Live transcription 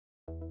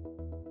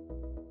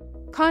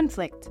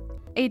Conflict,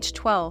 age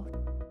 12.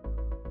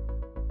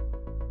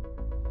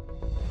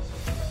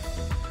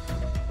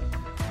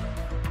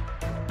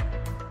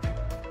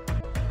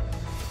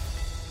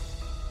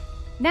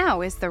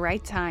 Now is the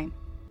right time.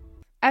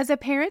 As a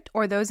parent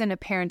or those in a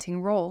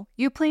parenting role,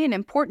 you play an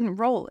important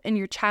role in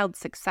your child's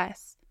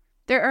success.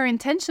 There are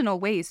intentional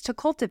ways to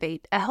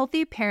cultivate a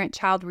healthy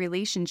parent-child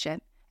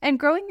relationship, and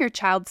growing your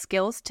child's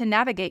skills to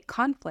navigate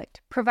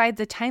conflict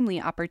provides a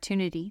timely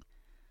opportunity.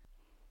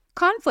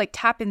 Conflict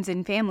happens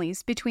in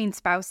families between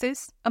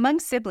spouses,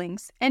 among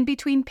siblings, and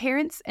between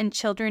parents and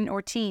children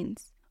or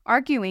teens.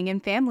 Arguing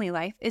in family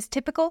life is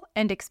typical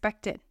and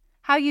expected.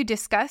 How you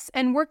discuss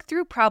and work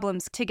through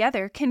problems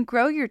together can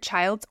grow your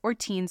child's or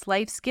teen's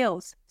life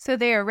skills so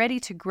they are ready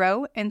to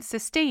grow and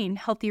sustain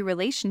healthy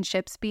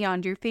relationships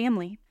beyond your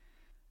family.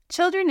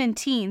 Children and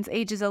teens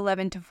ages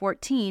 11 to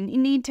 14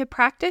 need to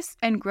practice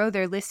and grow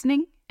their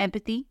listening,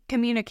 empathy,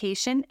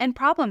 communication, and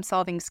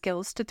problem-solving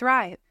skills to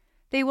thrive.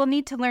 They will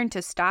need to learn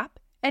to stop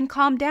and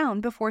calm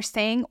down before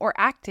saying or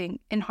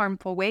acting in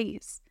harmful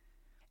ways.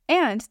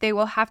 And they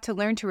will have to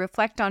learn to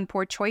reflect on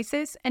poor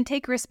choices and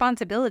take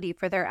responsibility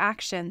for their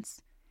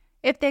actions.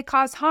 If they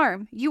cause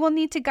harm, you will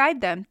need to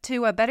guide them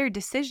to a better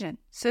decision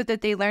so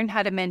that they learn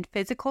how to mend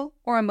physical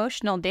or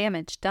emotional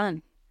damage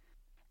done.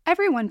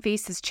 Everyone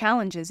faces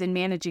challenges in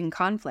managing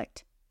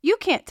conflict. You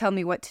can't tell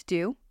me what to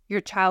do,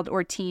 your child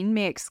or teen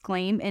may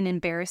exclaim in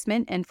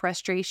embarrassment and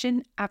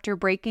frustration after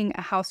breaking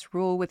a house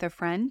rule with a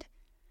friend.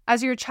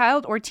 As your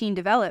child or teen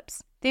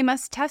develops, they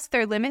must test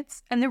their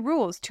limits and the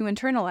rules to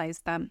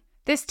internalize them.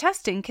 This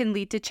testing can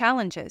lead to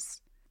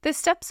challenges. The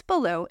steps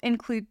below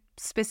include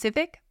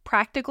specific,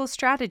 practical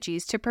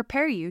strategies to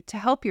prepare you to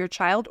help your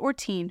child or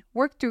teen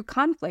work through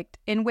conflict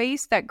in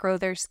ways that grow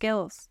their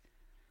skills.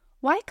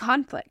 Why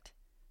conflict?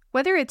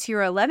 Whether it's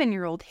your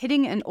 11-year-old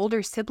hitting an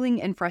older sibling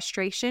in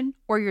frustration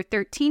or your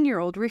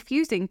 13-year-old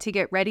refusing to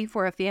get ready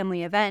for a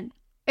family event,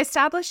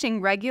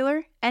 establishing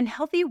regular and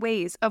healthy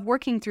ways of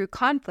working through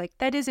conflict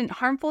that isn't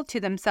harmful to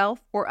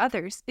themselves or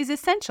others is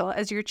essential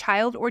as your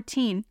child or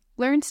teen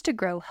learns to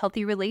grow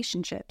healthy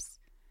relationships.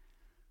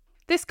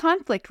 This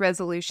conflict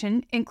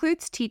resolution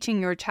includes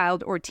teaching your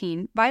child or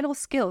teen vital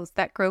skills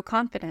that grow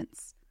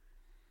confidence.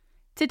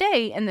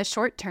 Today, in the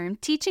short term,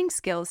 teaching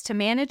skills to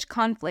manage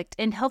conflict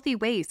in healthy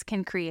ways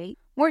can create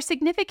more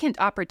significant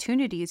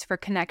opportunities for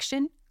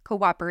connection,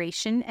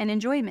 cooperation, and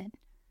enjoyment.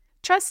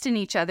 Trust in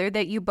each other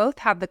that you both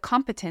have the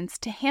competence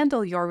to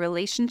handle your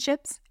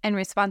relationships and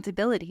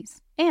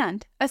responsibilities,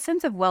 and a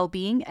sense of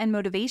well-being and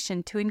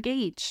motivation to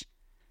engage.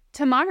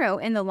 Tomorrow,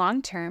 in the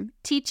long term,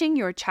 teaching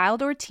your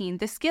child or teen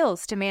the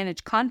skills to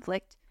manage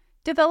conflict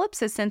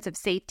develops a sense of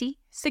safety,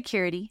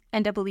 security,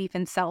 and a belief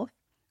in self,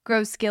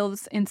 grows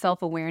skills in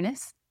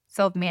self-awareness,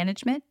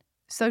 self-management,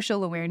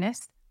 social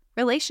awareness,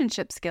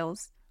 relationship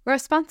skills,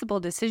 responsible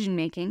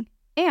decision-making,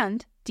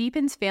 and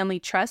deepens family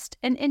trust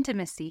and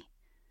intimacy.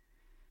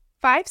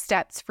 5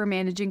 steps for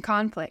managing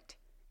conflict.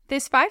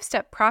 This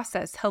 5-step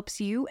process helps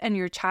you and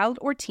your child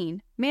or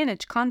teen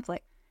manage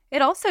conflict.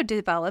 It also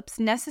develops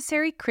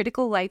necessary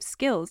critical life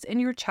skills in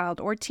your child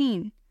or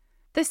teen.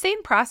 The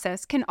same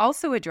process can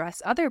also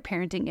address other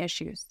parenting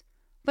issues.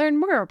 Learn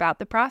more about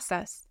the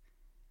process.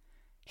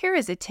 Here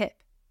is a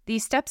tip.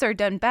 These steps are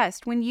done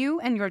best when you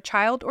and your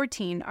child or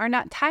teen are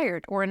not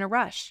tired or in a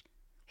rush.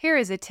 Here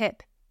is a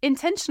tip.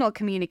 Intentional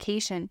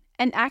communication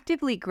and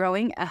actively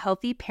growing a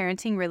healthy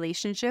parenting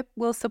relationship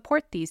will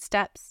support these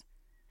steps.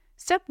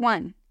 Step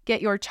 1.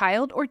 Get your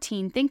child or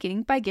teen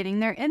thinking by getting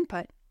their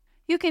input.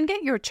 You can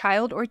get your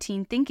child or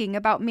teen thinking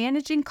about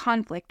managing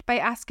conflict by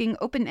asking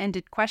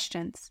open-ended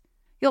questions.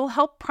 You'll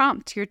help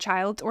prompt your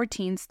child or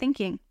teen's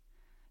thinking.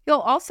 You'll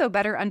also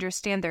better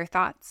understand their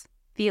thoughts,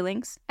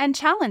 feelings, and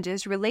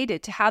challenges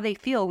related to how they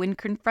feel when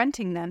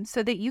confronting them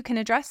so that you can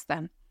address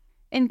them.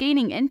 In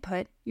gaining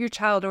input, your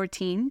child or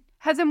teen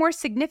has a more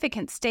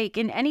significant stake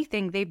in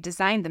anything they've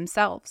designed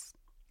themselves.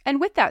 And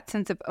with that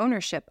sense of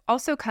ownership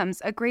also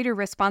comes a greater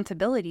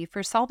responsibility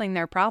for solving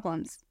their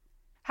problems.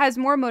 Has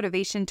more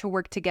motivation to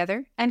work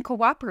together and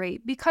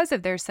cooperate because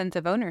of their sense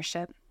of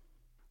ownership.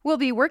 We'll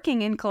be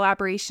working in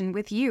collaboration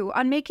with you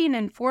on making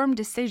informed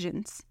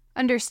decisions,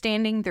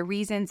 understanding the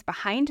reasons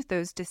behind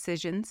those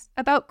decisions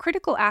about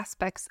critical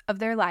aspects of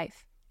their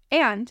life,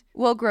 and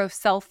we'll grow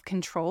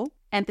self-control,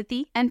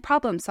 empathy, and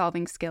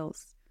problem-solving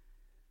skills.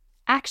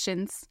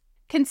 Actions.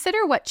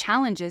 Consider what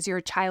challenges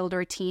your child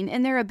or teen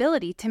in their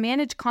ability to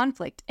manage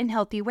conflict in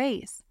healthy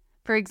ways.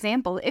 For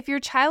example, if your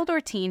child or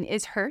teen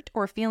is hurt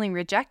or feeling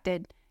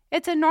rejected,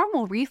 it's a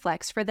normal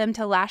reflex for them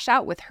to lash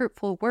out with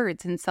hurtful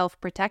words in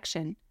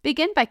self-protection.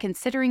 Begin by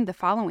considering the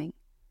following.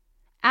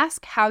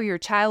 Ask how your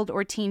child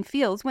or teen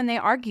feels when they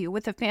argue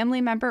with a family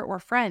member or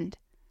friend.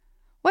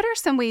 What are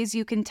some ways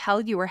you can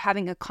tell you are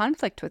having a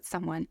conflict with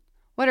someone?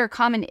 What are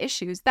common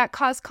issues that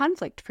cause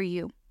conflict for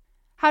you?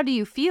 How do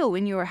you feel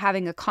when you are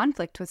having a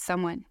conflict with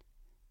someone?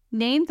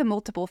 Name the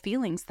multiple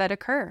feelings that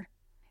occur.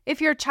 If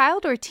your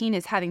child or teen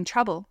is having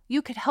trouble,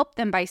 you could help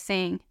them by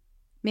saying,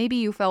 maybe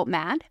you felt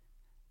mad,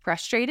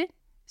 frustrated,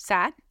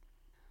 sad.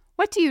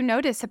 What do you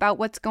notice about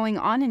what's going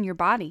on in your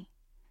body?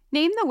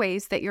 Name the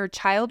ways that your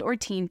child or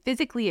teen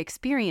physically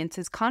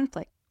experiences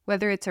conflict,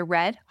 whether it's a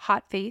red,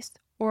 hot face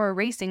or a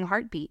racing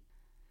heartbeat.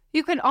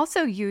 You can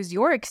also use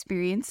your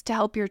experience to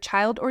help your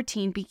child or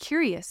teen be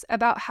curious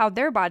about how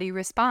their body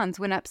responds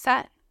when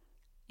upset.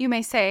 You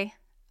may say,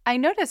 I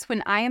notice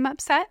when I am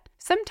upset,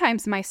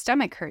 sometimes my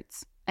stomach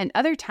hurts, and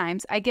other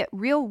times I get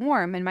real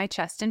warm in my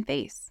chest and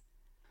face.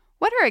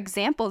 What are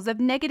examples of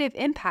negative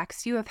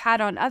impacts you have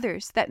had on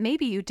others that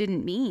maybe you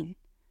didn't mean?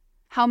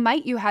 How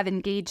might you have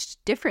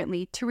engaged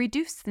differently to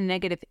reduce the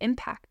negative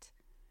impact?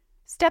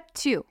 Step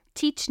 2.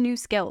 Teach new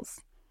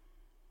skills.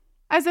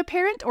 As a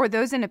parent or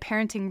those in a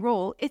parenting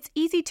role, it's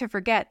easy to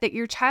forget that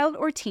your child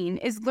or teen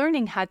is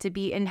learning how to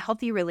be in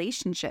healthy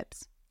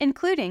relationships,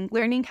 including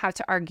learning how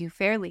to argue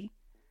fairly.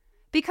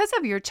 Because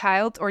of your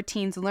child or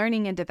teen's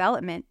learning and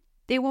development,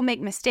 they will make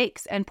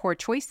mistakes and poor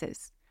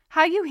choices.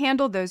 How you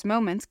handle those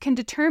moments can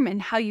determine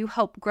how you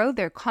help grow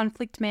their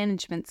conflict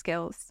management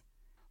skills.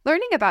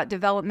 Learning about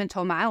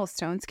developmental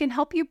milestones can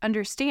help you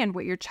understand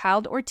what your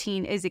child or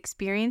teen is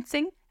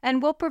experiencing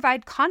and will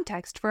provide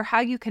context for how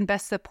you can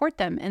best support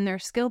them in their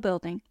skill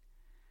building.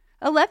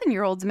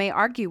 11-year-olds may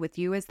argue with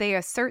you as they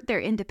assert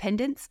their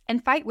independence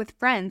and fight with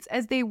friends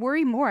as they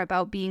worry more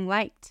about being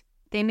liked.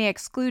 They may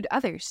exclude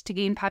others to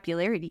gain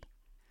popularity.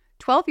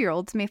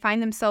 12-year-olds may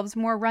find themselves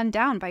more run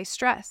down by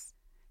stress.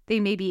 They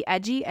may be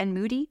edgy and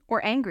moody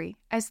or angry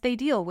as they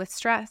deal with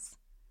stress.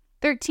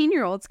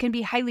 13-year-olds can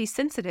be highly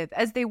sensitive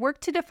as they work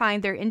to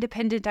define their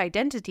independent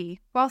identity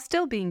while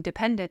still being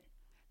dependent.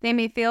 They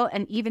may feel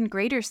an even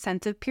greater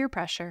sense of peer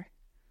pressure.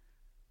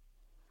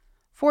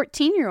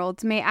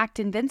 14-year-olds may act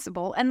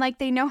invincible and like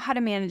they know how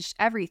to manage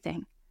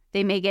everything.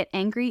 They may get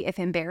angry if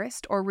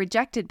embarrassed or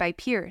rejected by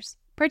peers,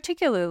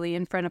 particularly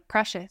in front of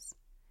crushes.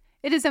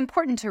 It is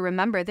important to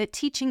remember that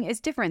teaching is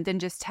different than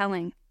just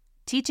telling.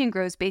 Teaching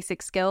grows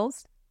basic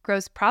skills,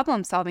 grows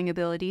problem-solving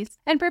abilities,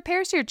 and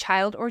prepares your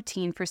child or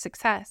teen for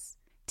success.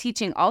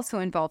 Teaching also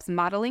involves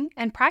modeling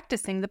and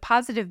practicing the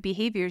positive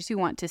behaviors you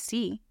want to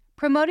see,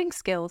 promoting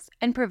skills,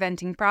 and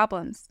preventing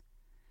problems.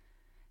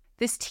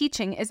 This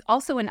teaching is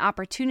also an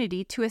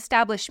opportunity to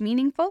establish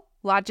meaningful,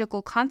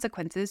 logical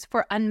consequences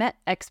for unmet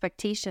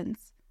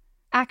expectations.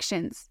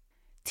 Actions.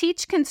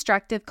 Teach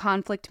constructive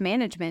conflict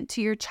management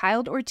to your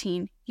child or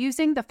teen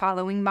using the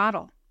following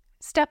model.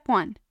 Step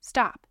 1.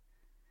 Stop.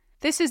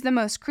 This is the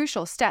most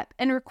crucial step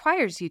and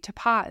requires you to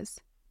pause.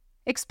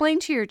 Explain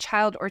to your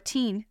child or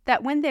teen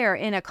that when they are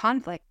in a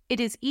conflict, it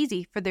is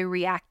easy for the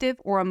reactive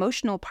or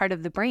emotional part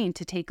of the brain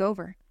to take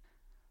over.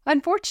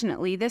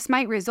 Unfortunately, this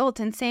might result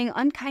in saying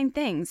unkind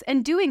things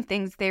and doing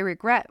things they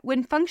regret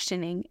when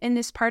functioning in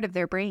this part of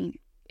their brain.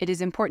 It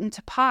is important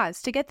to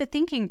pause to get the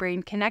thinking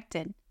brain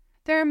connected.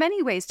 There are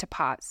many ways to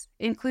pause,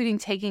 including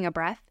taking a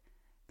breath,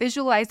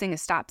 visualizing a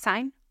stop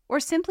sign, or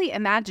simply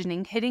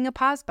imagining hitting a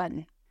pause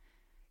button.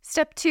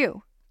 Step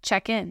 2.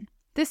 Check in.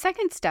 The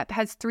second step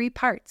has 3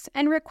 parts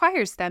and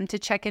requires them to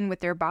check in with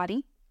their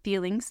body,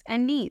 feelings,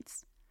 and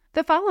needs.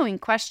 The following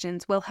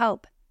questions will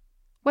help.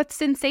 What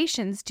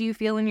sensations do you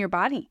feel in your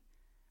body?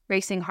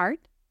 Racing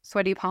heart?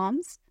 Sweaty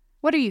palms?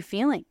 What are you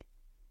feeling?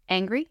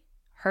 Angry?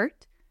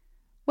 Hurt?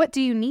 What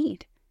do you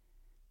need?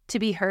 To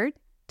be heard?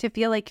 To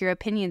feel like your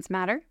opinions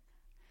matter?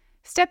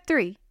 Step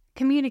 3.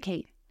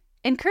 Communicate.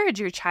 Encourage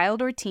your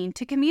child or teen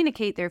to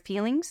communicate their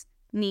feelings,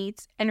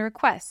 needs, and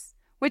requests,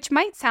 which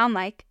might sound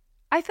like,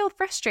 I feel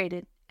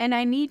frustrated and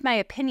I need my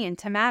opinion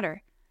to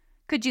matter.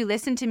 Could you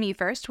listen to me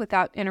first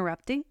without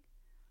interrupting?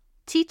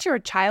 Teach your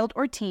child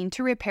or teen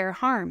to repair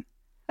harm.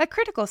 A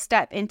critical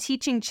step in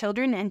teaching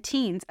children and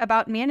teens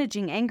about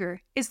managing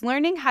anger is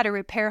learning how to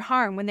repair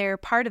harm when they are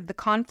part of the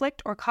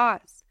conflict or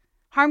cause.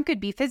 Harm could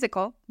be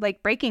physical,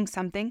 like breaking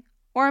something,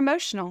 or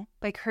emotional,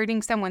 like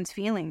hurting someone's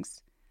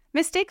feelings.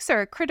 Mistakes are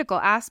a critical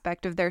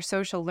aspect of their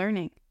social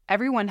learning.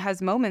 Everyone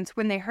has moments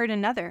when they hurt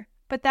another,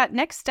 but that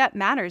next step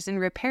matters in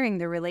repairing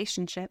the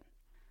relationship.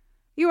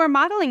 You are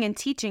modeling and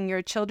teaching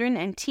your children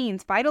and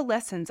teens vital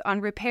lessons on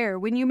repair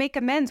when you make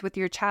amends with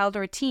your child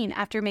or teen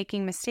after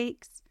making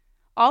mistakes.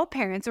 All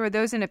parents or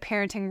those in a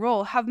parenting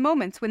role have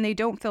moments when they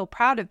don't feel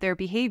proud of their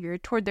behavior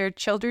toward their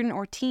children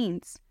or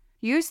teens.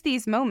 Use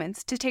these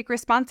moments to take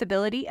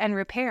responsibility and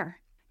repair.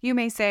 You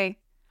may say,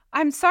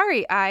 I'm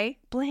sorry I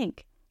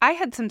blank. I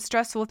had some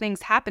stressful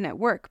things happen at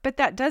work, but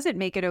that doesn't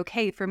make it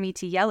okay for me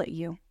to yell at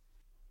you.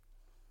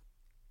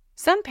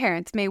 Some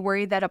parents may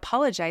worry that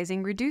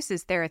apologizing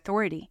reduces their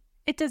authority.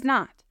 It does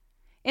not.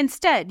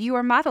 Instead, you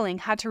are modeling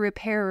how to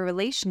repair a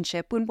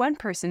relationship when one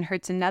person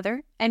hurts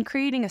another and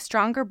creating a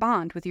stronger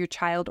bond with your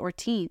child or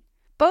teen.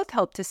 Both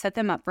help to set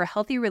them up for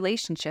healthy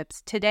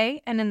relationships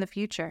today and in the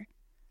future.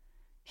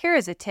 Here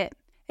is a tip.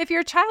 If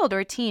your child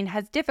or teen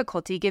has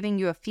difficulty giving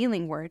you a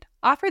feeling word,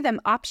 offer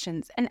them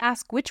options and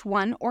ask which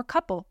one or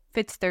couple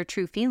fits their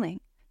true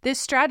feeling. This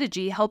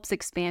strategy helps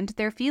expand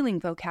their feeling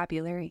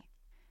vocabulary.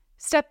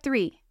 Step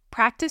 3.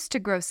 Practice to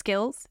grow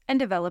skills and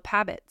develop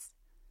habits.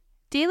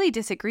 Daily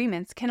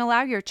disagreements can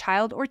allow your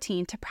child or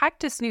teen to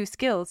practice new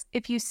skills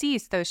if you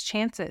seize those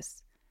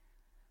chances.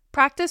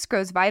 Practice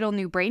grows vital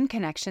new brain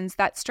connections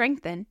that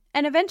strengthen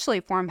and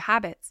eventually form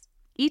habits.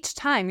 each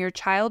time your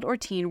child or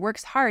teen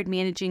works hard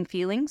managing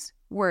feelings,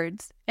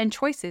 words, and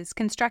choices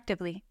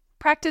constructively.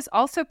 Practice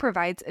also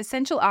provides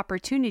essential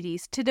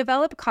opportunities to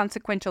develop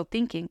consequential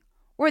thinking,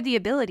 or the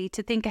ability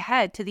to think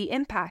ahead to the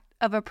impact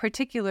of a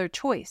particular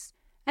choice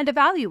and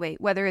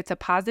evaluate whether it's a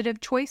positive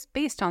choice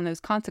based on those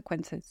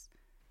consequences.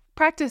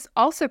 Practice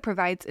also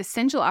provides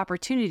essential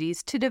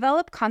opportunities to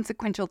develop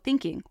consequential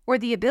thinking, or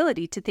the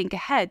ability to think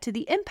ahead to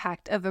the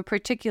impact of a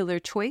particular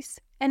choice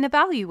and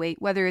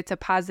evaluate whether it's a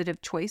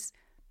positive choice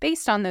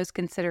based on those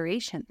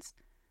considerations.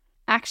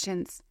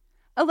 Actions.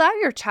 Allow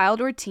your child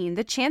or teen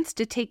the chance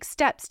to take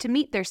steps to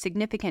meet their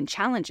significant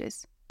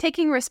challenges,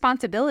 taking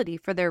responsibility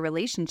for their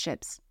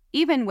relationships,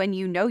 even when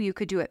you know you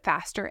could do it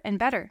faster and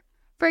better.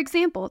 For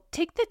example,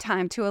 take the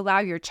time to allow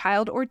your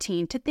child or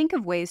teen to think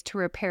of ways to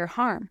repair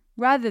harm,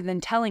 rather than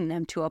telling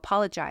them to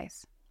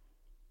apologize.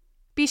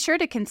 Be sure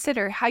to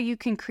consider how you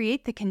can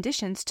create the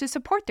conditions to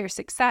support their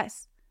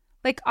success,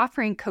 like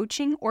offering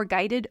coaching or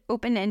guided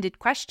open-ended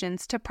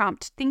questions to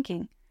prompt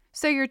thinking,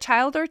 so your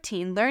child or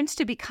teen learns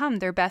to become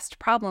their best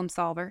problem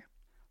solver.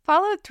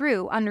 Follow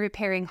through on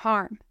repairing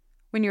harm.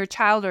 When your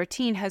child or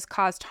teen has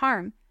caused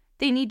harm,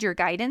 they need your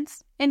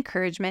guidance,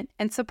 encouragement,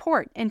 and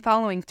support in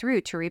following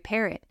through to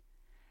repair it.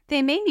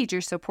 They may need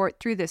your support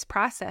through this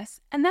process,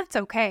 and that's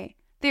okay.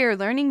 They are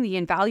learning the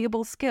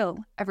invaluable skill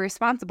of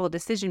responsible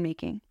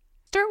decision-making.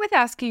 Start with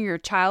asking your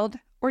child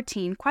or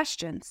teen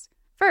questions.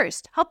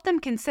 First, help them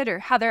consider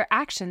how their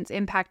actions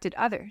impacted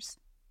others.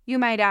 You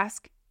might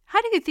ask,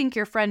 "How do you think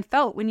your friend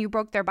felt when you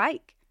broke their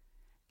bike?"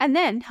 And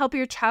then help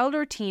your child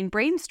or teen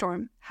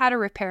brainstorm how to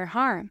repair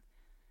harm.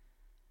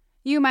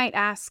 You might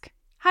ask,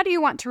 "How do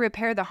you want to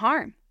repair the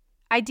harm?"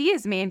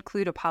 Ideas may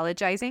include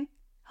apologizing,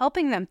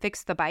 helping them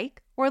fix the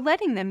bike, or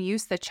letting them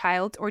use the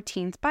child or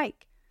teen's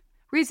bike.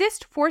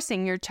 Resist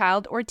forcing your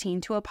child or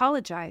teen to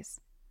apologize.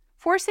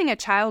 Forcing a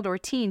child or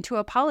teen to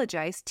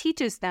apologize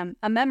teaches them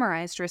a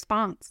memorized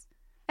response.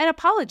 An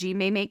apology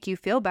may make you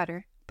feel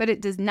better, but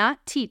it does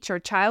not teach your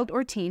child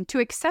or teen to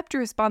accept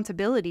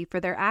responsibility for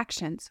their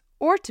actions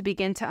or to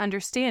begin to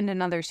understand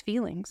another's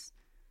feelings.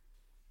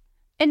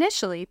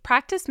 Initially,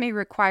 practice may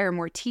require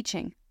more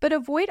teaching, but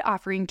avoid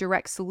offering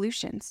direct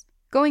solutions,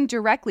 going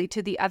directly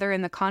to the other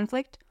in the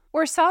conflict,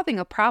 or solving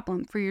a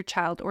problem for your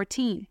child or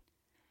teen.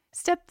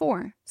 Step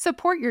 4.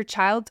 Support your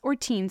child's or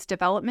teen's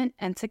development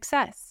and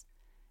success.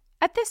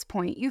 At this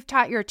point, you've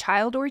taught your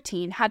child or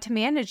teen how to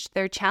manage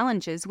their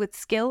challenges with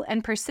skill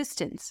and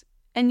persistence,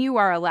 and you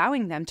are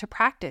allowing them to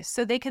practice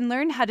so they can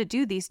learn how to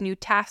do these new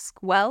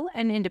tasks well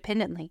and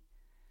independently.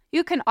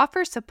 You can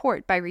offer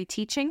support by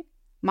reteaching,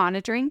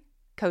 monitoring,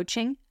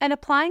 coaching, and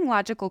applying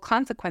logical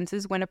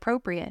consequences when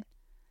appropriate.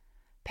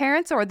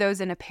 Parents or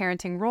those in a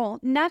parenting role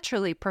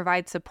naturally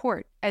provide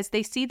support as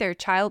they see their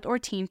child or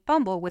teen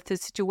fumble with a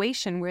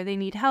situation where they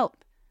need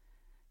help.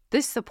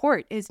 This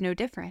support is no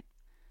different.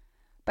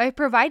 By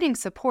providing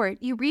support,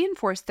 you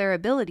reinforce their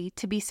ability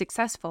to be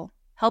successful,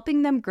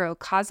 helping them grow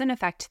cause and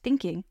effect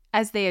thinking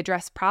as they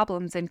address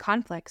problems and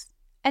conflicts,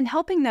 and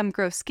helping them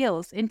grow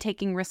skills in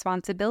taking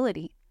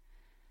responsibility.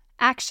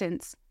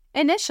 Actions.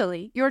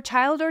 Initially, your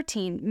child or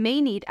teen may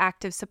need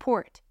active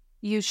support.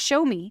 Use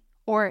 "show me"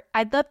 or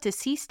 "I'd love to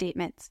see"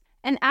 statements,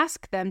 and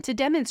ask them to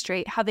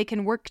demonstrate how they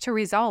can work to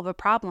resolve a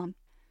problem.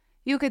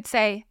 You could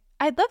say,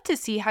 "I'd love to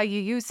see how you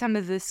use some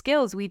of the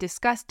skills we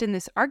discussed in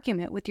this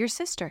argument with your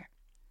sister."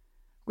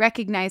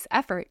 Recognize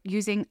effort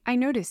using "I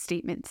noticed"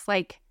 statements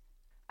like,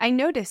 "I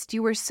noticed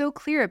you were so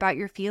clear about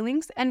your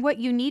feelings and what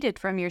you needed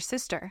from your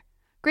sister.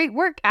 Great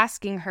work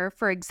asking her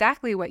for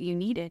exactly what you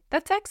needed.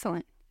 That's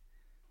excellent."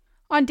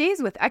 On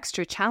days with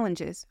extra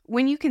challenges,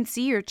 when you can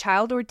see your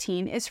child or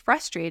teen is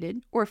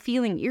frustrated or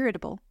feeling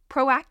irritable,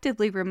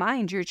 proactively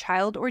remind your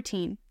child or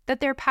teen that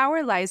their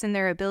power lies in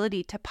their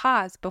ability to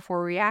pause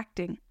before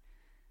reacting.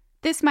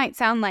 This might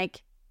sound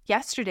like,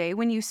 "Yesterday,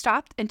 when you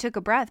stopped and took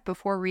a breath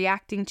before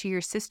reacting to your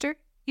sister,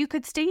 you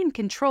could stay in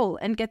control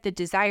and get the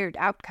desired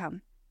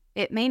outcome.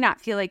 It may not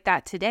feel like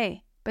that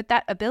today, but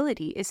that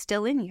ability is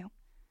still in you."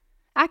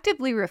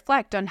 Actively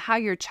reflect on how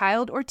your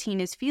child or teen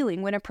is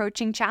feeling when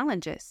approaching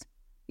challenges.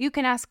 You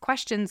can ask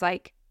questions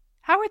like,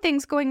 "How are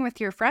things going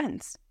with your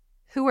friends?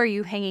 Who are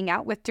you hanging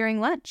out with during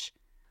lunch?"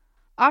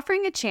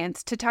 Offering a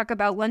chance to talk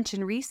about lunch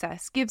and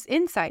recess gives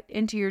insight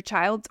into your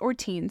child's or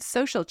teen's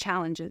social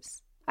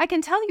challenges. "I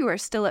can tell you are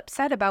still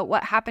upset about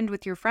what happened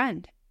with your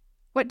friend.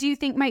 What do you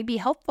think might be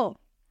helpful?"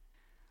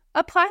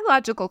 Apply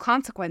logical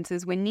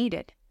consequences when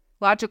needed.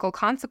 Logical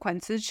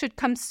consequences should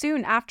come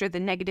soon after the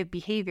negative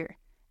behavior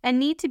and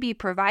need to be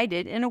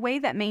provided in a way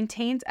that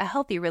maintains a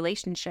healthy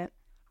relationship.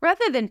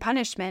 Rather than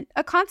punishment,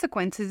 a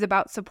consequence is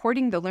about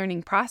supporting the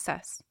learning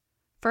process.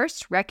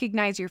 First,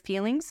 recognize your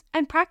feelings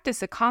and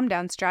practice a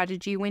calm-down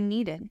strategy when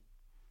needed.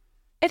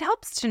 It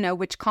helps to know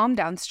which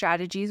calm-down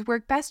strategies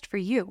work best for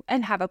you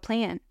and have a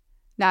plan.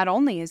 Not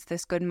only is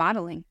this good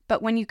modeling,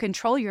 but when you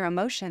control your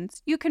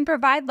emotions, you can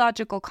provide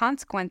logical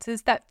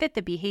consequences that fit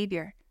the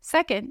behavior.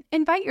 Second,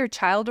 invite your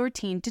child or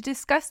teen to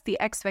discuss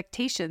the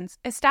expectations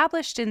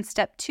established in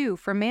Step 2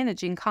 for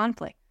managing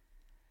conflict.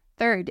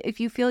 Third, if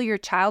you feel your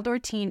child or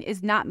teen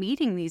is not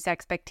meeting these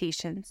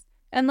expectations,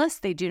 unless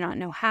they do not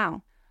know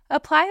how,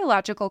 apply a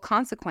logical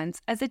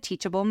consequence as a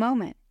teachable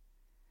moment.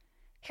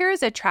 Here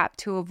is a trap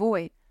to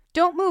avoid.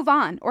 Don't move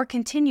on or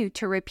continue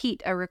to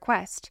repeat a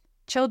request.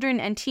 Children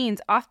and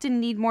teens often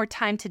need more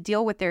time to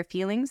deal with their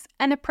feelings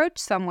and approach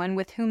someone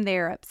with whom they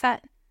are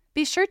upset.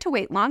 Be sure to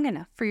wait long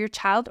enough for your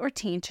child or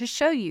teen to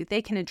show you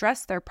they can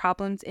address their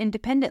problems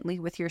independently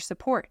with your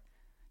support.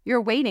 Your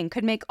waiting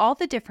could make all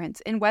the difference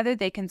in whether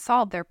they can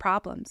solve their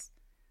problems.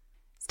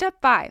 Step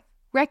 5.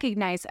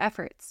 Recognize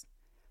efforts.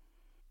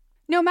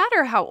 No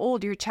matter how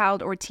old your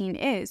child or teen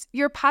is,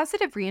 your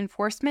positive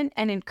reinforcement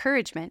and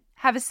encouragement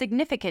have a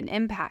significant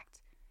impact.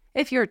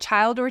 If your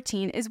child or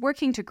teen is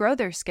working to grow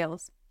their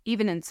skills,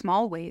 even in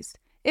small ways,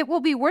 it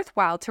will be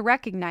worthwhile to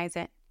recognize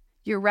it.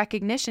 Your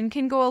recognition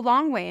can go a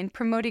long way in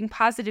promoting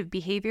positive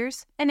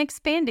behaviors and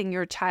expanding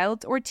your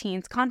child's or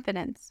teen's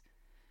confidence.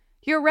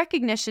 Your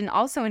recognition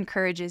also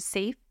encourages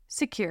safe,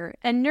 secure,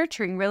 and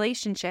nurturing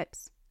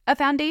relationships, a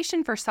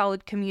foundation for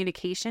solid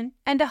communication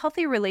and a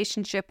healthy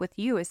relationship with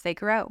you as they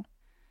grow.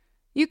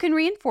 You can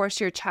reinforce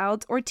your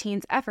child's or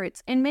teen's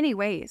efforts in many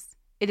ways.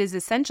 It is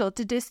essential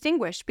to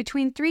distinguish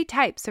between 3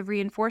 types of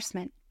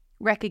reinforcement: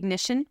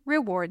 recognition,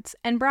 rewards,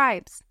 and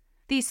bribes.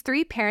 These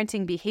 3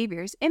 parenting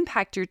behaviors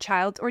impact your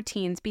child's or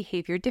teen's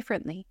behavior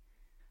differently.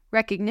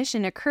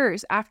 Recognition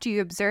occurs after you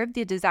observe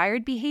the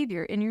desired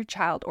behavior in your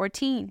child or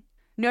teen.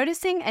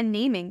 Noticing and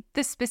naming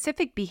the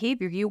specific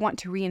behavior you want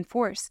to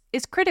reinforce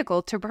is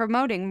critical to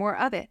promoting more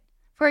of it.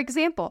 For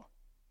example,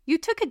 you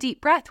took a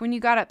deep breath when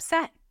you got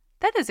upset.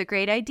 That is a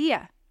great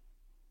idea.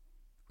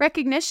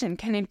 Recognition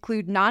can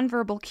include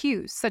nonverbal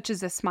cues such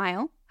as a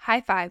smile, high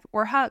five,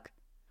 or hug.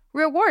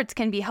 Rewards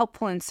can be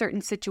helpful in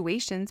certain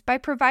situations by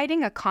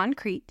providing a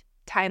concrete,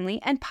 timely,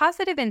 and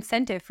positive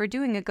incentive for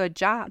doing a good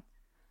job.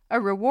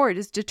 A reward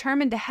is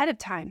determined ahead of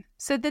time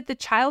so that the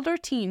child or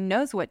teen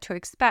knows what to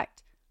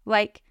expect.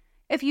 Like,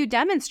 if you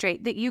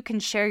demonstrate that you can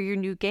share your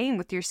new game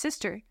with your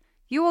sister,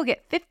 you will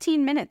get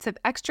 15 minutes of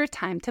extra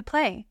time to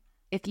play.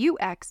 If you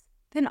X,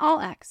 then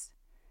all X.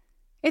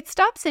 It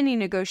stops any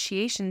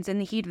negotiations in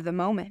the heat of the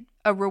moment.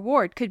 A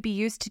reward could be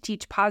used to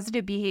teach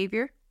positive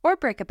behavior or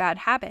break a bad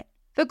habit.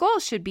 The goal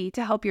should be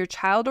to help your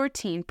child or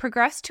teen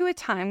progress to a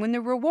time when the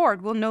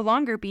reward will no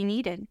longer be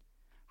needed.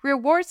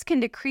 Rewards can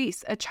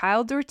decrease a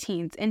child or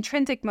teen's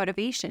intrinsic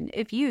motivation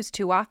if used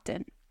too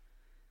often.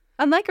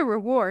 Unlike a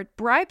reward,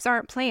 bribes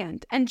aren't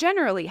planned and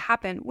generally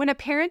happen when a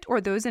parent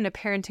or those in a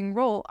parenting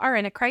role are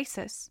in a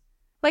crisis,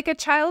 like a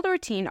child or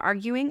teen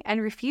arguing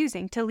and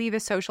refusing to leave a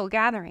social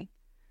gathering.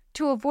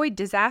 To avoid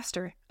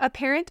disaster, a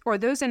parent or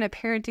those in a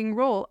parenting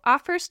role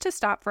offers to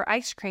stop for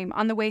ice cream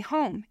on the way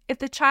home if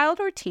the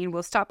child or teen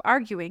will stop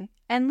arguing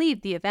and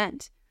leave the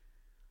event.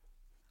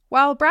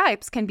 While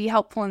bribes can be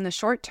helpful in the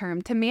short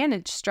term to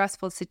manage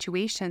stressful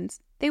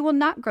situations, they will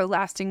not grow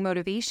lasting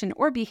motivation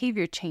or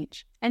behavior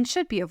change and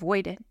should be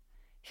avoided.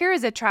 Here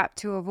is a trap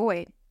to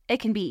avoid. It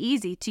can be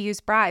easy to use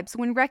bribes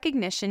when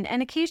recognition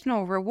and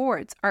occasional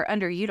rewards are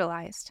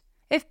underutilized.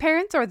 If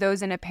parents or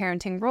those in a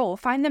parenting role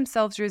find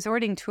themselves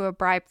resorting to a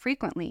bribe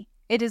frequently,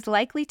 it is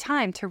likely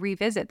time to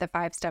revisit the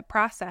 5-step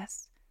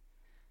process.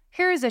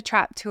 Here is a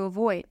trap to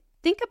avoid.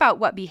 Think about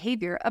what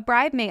behavior a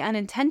bribe may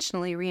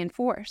unintentionally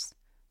reinforce.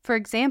 For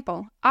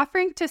example,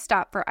 offering to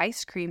stop for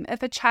ice cream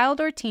if a child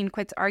or teen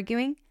quits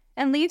arguing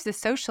and leaves a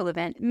social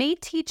event may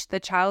teach the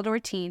child or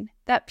teen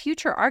that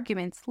future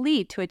arguments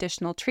lead to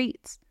additional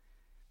treats.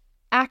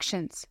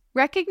 Actions.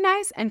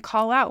 Recognize and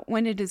call out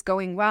when it is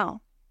going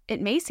well. It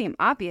may seem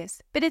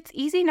obvious, but it's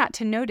easy not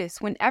to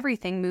notice when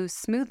everything moves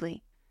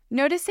smoothly.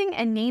 Noticing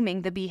and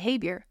naming the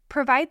behavior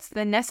provides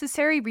the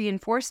necessary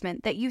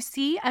reinforcement that you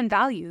see and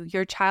value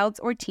your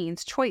child's or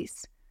teen's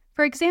choice.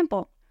 For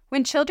example,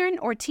 when children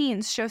or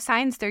teens show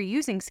signs they're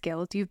using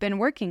skills you've been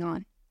working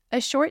on, a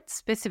short,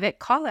 specific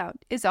call-out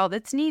is all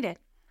that's needed.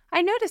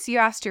 I notice you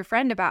asked your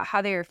friend about how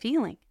they are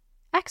feeling.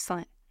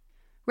 Excellent.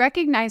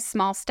 Recognize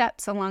small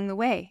steps along the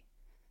way.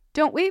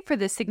 Don't wait for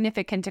the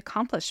significant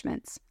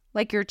accomplishments,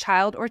 like your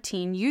child or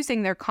teen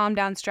using their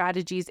calm-down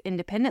strategies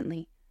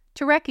independently,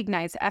 to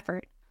recognize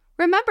effort.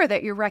 Remember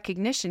that your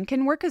recognition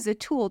can work as a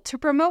tool to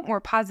promote more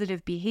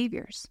positive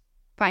behaviors.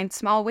 Find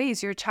small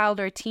ways your child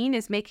or teen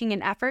is making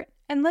an effort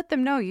and let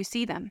them know you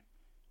see them.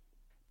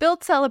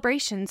 Build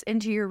celebrations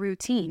into your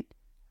routine.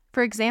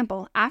 For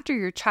example, after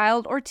your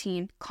child or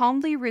teen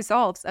calmly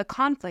resolves a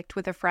conflict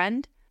with a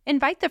friend,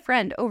 invite the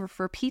friend over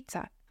for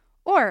pizza.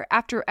 Or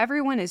after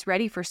everyone is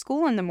ready for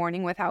school in the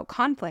morning without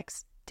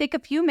conflicts, take a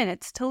few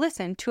minutes to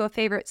listen to a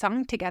favorite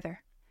song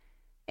together.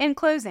 In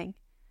closing,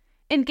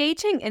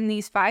 engaging in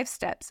these 5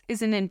 steps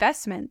is an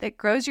investment that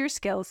grows your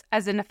skills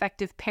as an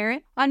effective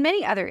parent on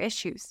many other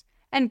issues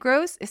and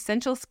grows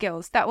essential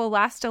skills that will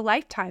last a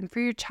lifetime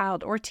for your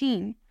child or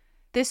teen.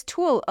 This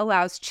tool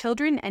allows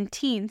children and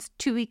teens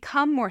to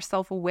become more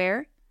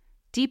self-aware,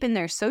 deepen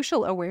their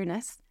social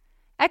awareness,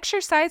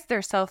 exercise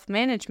their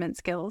self-management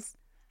skills,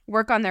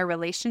 work on their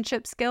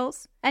relationship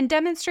skills, and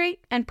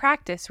demonstrate and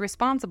practice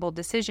responsible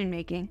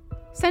decision-making.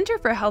 Center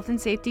for Health and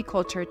Safety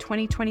Culture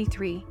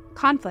 2023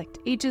 Conflict,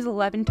 ages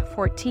 11 to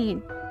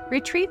 14.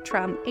 Retrieved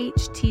from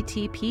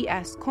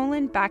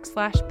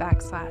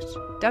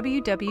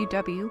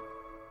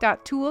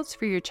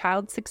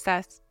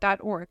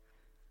https://www.toolsforyourchildsuccess.org.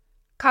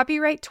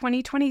 Copyright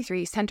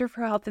 2023 Center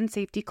for Health and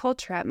Safety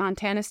Culture at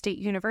Montana State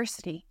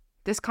University.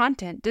 This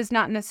content does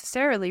not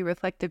necessarily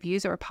reflect the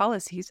views or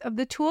policies of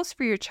the Tools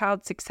for Your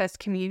Child Success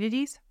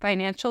communities,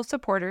 financial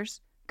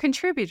supporters,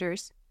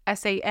 contributors,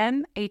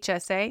 SAM,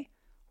 HSA,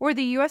 or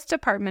the U.S.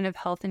 Department of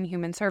Health and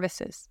Human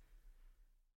Services.